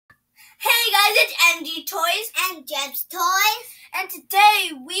Hey guys, it's MG Toys and Jeb's Toys, and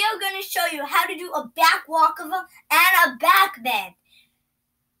today we are going to show you how to do a back walkover and a back bend.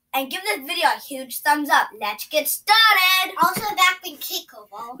 And give this video a huge thumbs up. Let's get started. Also a back bend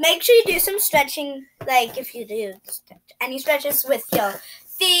kickover. Make sure you do some stretching, like if you do any stretches with your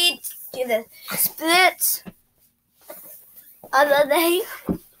feet, do the splits. Other day,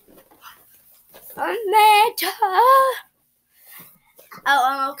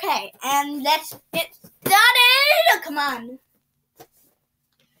 okay, and let's get started. Come on.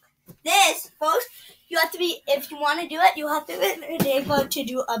 This, first, you have to be, if you want to do it, you have to be able to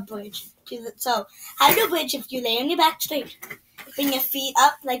do a bridge. So, how to do a bridge if you lay on your back straight. Bring your feet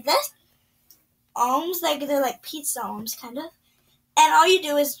up like this. Arms, like they're like pizza arms, kind of. And all you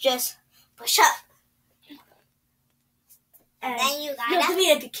do is just push up. And then you have to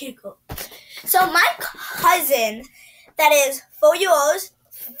be at the kickle. So, my cousin, that is 4 years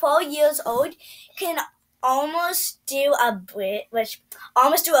old, can almost do a bridge,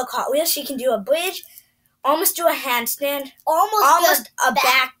 almost do a cartwheel. She can do a bridge, almost do a handstand, almost a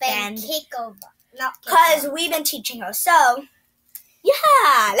back bend kickover. Because we've been teaching her. So,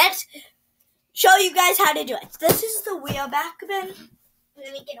 yeah, let's show you guys how to do it. This is the wheel back bend.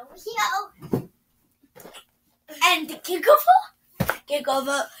 Let me get over here. And the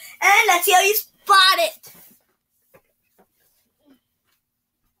kickover, and let's see how you spot it.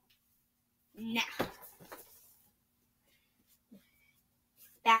 Now,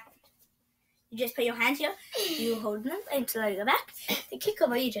 back. You just put your hands here. You hold them until they go back. The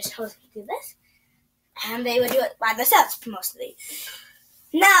kickover, you just hold them do this, and they will do it by themselves mostly.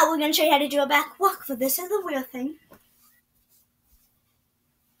 Now we're going to show you how to do a back walk. For this is the wheel thing.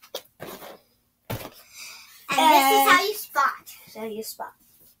 And this is how you spot. So you spot.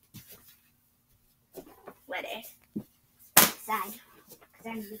 Ready? Side.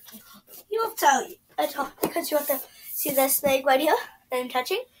 You have to, because you have to see this leg right here that I'm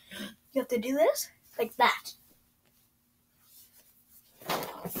touching. You have to do this like that.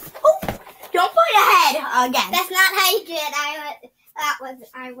 Oh! Don't put your head again. That's not how you do it.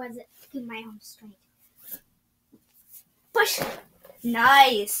 I wasn't keeping my arms straight. Push.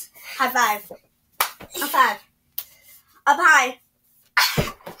 Nice. High five. High five. Up high.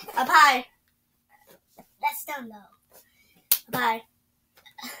 Up high. That's still low. Up high.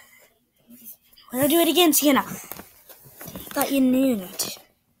 We'll do it again, Sienna. I thought you knew it.